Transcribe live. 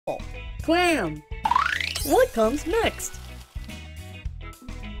Clam. What comes next?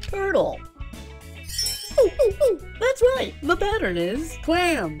 Turtle. That's right, the pattern is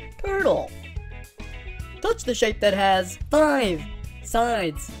clam, turtle. Touch the shape that has 5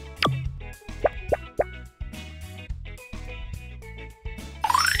 sides.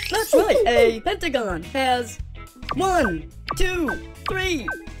 That's right, a pentagon has 1, 2, 3,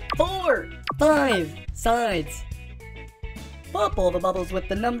 4, 5 sides. Pop all the bubbles with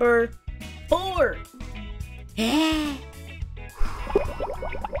the number 4.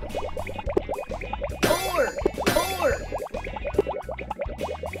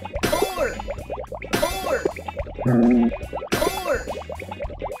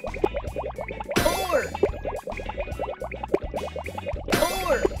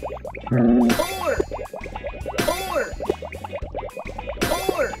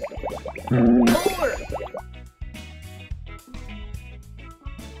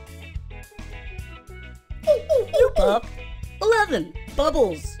 You pop 11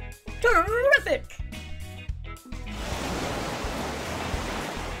 bubbles. Terrific!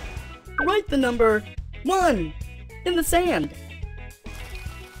 Write the number 1 in the sand.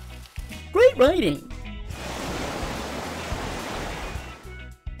 Great writing!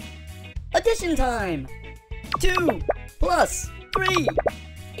 Addition time! 2 plus 3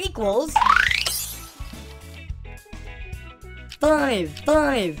 equals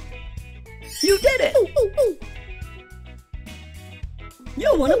 5. You did it!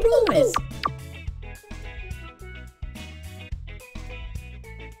 You won a prize!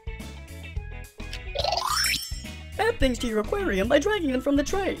 Add things to your aquarium by dragging them from the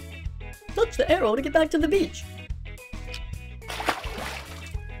tray. Touch the arrow to get back to the beach.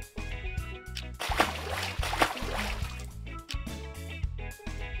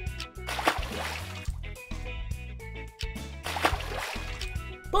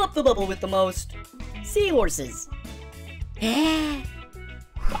 Pop the bubble with the most seahorses.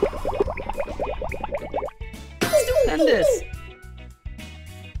 Stupendous!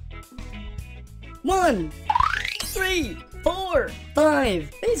 1, 3, 4,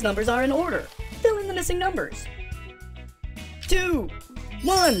 5. These numbers are in order. Fill in the missing numbers. 2,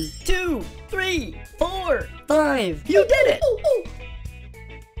 1, 2, 3, 4, 5. You did it!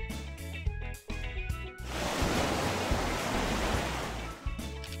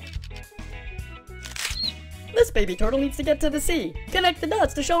 This baby turtle needs to get to the sea. Connect the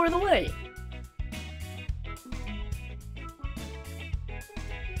dots to show her the way.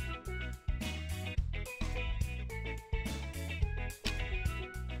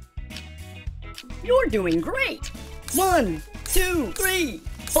 You're doing great! 1, 2, 3,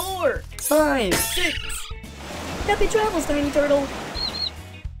 4, 5, 6. Happy travels, tiny turtle!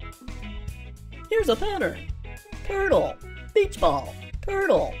 Here's a pattern. Turtle, beach ball,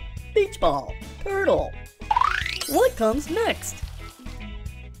 turtle, beach ball, turtle. What comes next?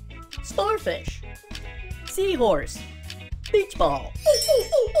 Starfish, seahorse, beach ball.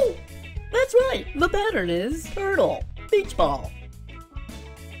 That's right, the pattern is turtle, beach ball.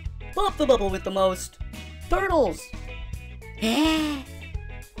 Pop the bubble with the most turtles.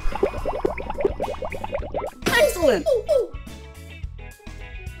 Excellent!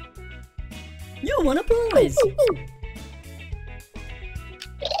 You won a prize!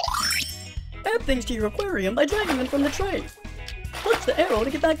 Add things to your aquarium by dragging them from the tray. Touch the arrow to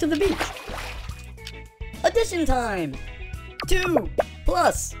get back to the beach. Addition time! 2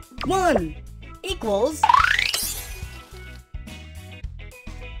 plus 1 equals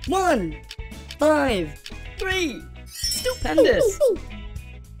 1, 5, 3. Stupendous!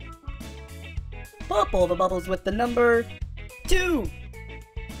 Pop all the bubbles with the number 2.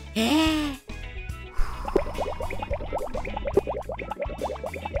 2,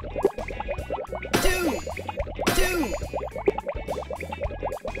 2, 2,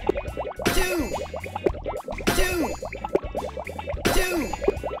 2, 2,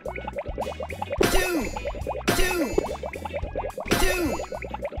 2, 2, 2.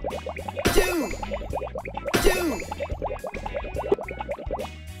 2, 2,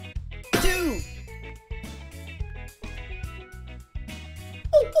 2.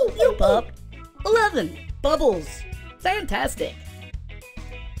 You popped 11 bubbles. Fantastic.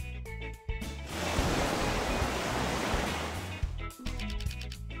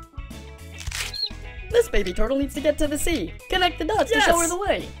 This baby turtle needs to get to the sea. Connect the dots to show her the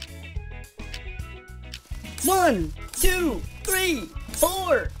way. 1, 2, 3,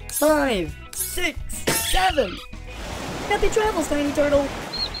 4, 5, 6, 7. Happy travels, tiny turtle.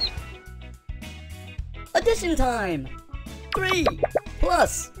 Addition time. 3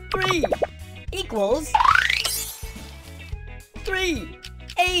 plus 3 equals 3.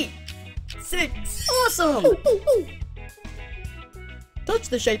 8, 6. Awesome! Touch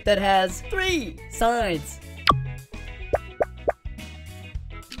the shape that has 3 sides.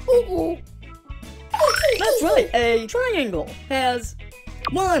 That's right, a triangle has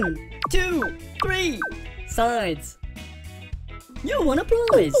 1, 2, 3 sides. You won a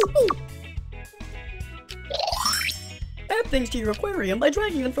prize! Add things to your aquarium by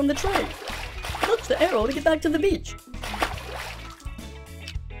dragging them from the tray. Touch the arrow to get back to the beach.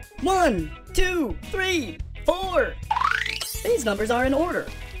 1, 2, 3, 4. These numbers are in order.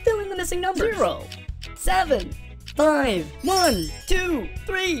 Fill in the missing numbers. 0, 7, 5, 1, 2,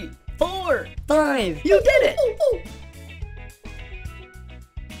 3, 4, 5. You did it!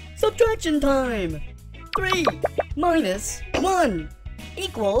 Subtraction time. 3 minus 1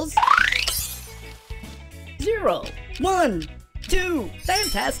 equals 0. 1, 2.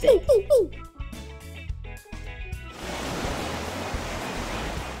 Fantastic!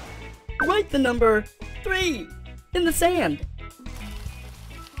 Write the number 3 in the sand.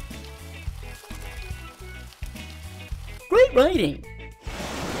 Great writing!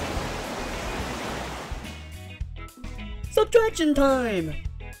 Subtraction time!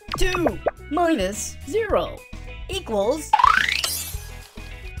 2 minus 0 equals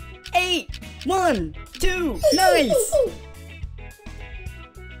 8. 1, 2. Nice!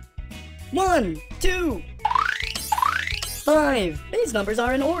 1, 2, 5. These numbers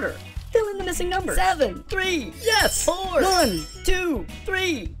are in order. Fill in the missing numbers. 7, 3. Yes! 4. 1, 2,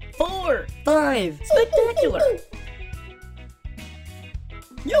 3, 4, 5. Spectacular!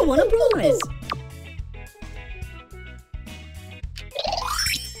 You won a prize!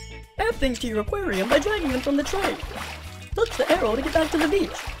 Add things to your aquarium by dragging them from the tray. Touch the arrow to get back to the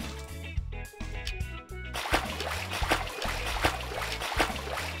beach.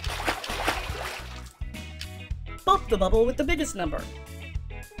 Pop the bubble with the biggest number.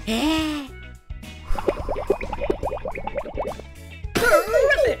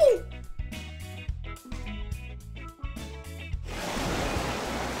 Terrific!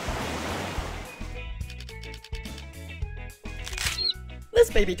 This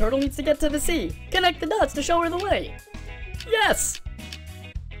baby turtle needs to get to the sea. Connect the dots to show her the way. Yes!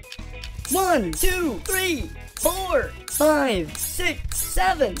 1, 2, 3, 4, 5, 6,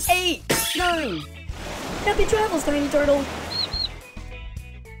 7, 8, 9. Happy travels, tiny turtle.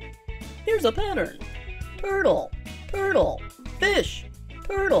 Here's a pattern. Turtle, turtle, fish,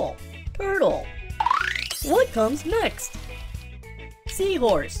 turtle, turtle. What comes next?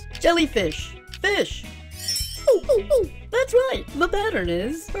 Seahorse, jellyfish, fish. That's right, the pattern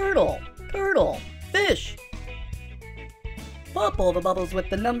is turtle, turtle, fish. Pop all the bubbles with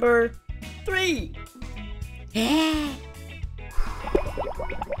the number 3. 3,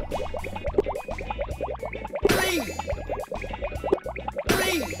 3, 3,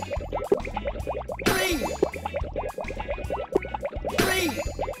 3,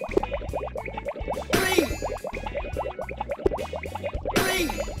 3,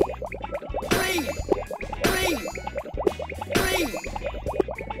 3, 3, 3,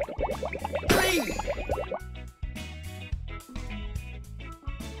 3.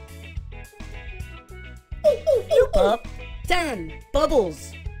 You pop 10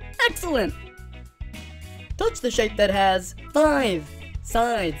 bubbles. Excellent! Touch the shape that has 5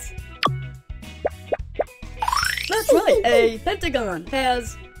 sides. That's right, a pentagon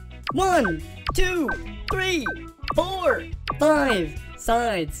has 1, 2, 3, 4, 5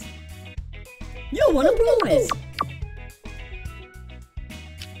 sides. You won a prize!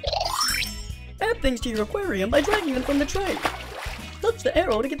 Add things to your aquarium by dragging them from the tray. Touch the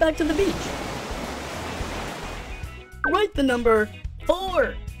arrow to get back to the beach. Write the number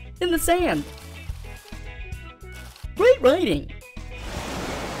 4 in the sand. Great writing!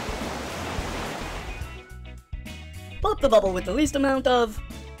 Pop the bubble with the least amount of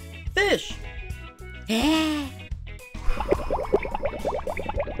fish.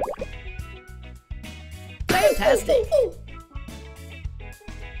 Fantastic!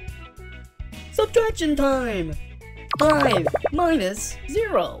 Subtraction time! 5 minus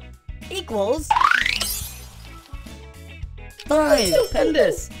 0 equals 5.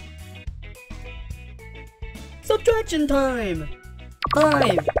 Stupendous! Subtraction time!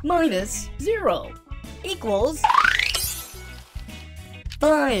 5 minus 0 equals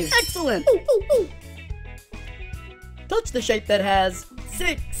 5. Excellent! Touch the shape that has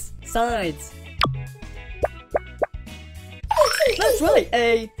 6 sides. That's right,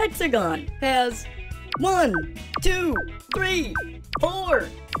 a hexagon has 1, 2, 3, 4,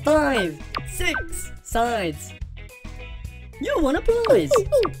 5, 6 sides. You won a prize!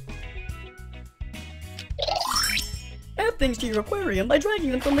 Add things to your aquarium by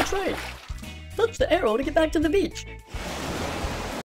dragging them from the tray. Touch the arrow to get back to the beach.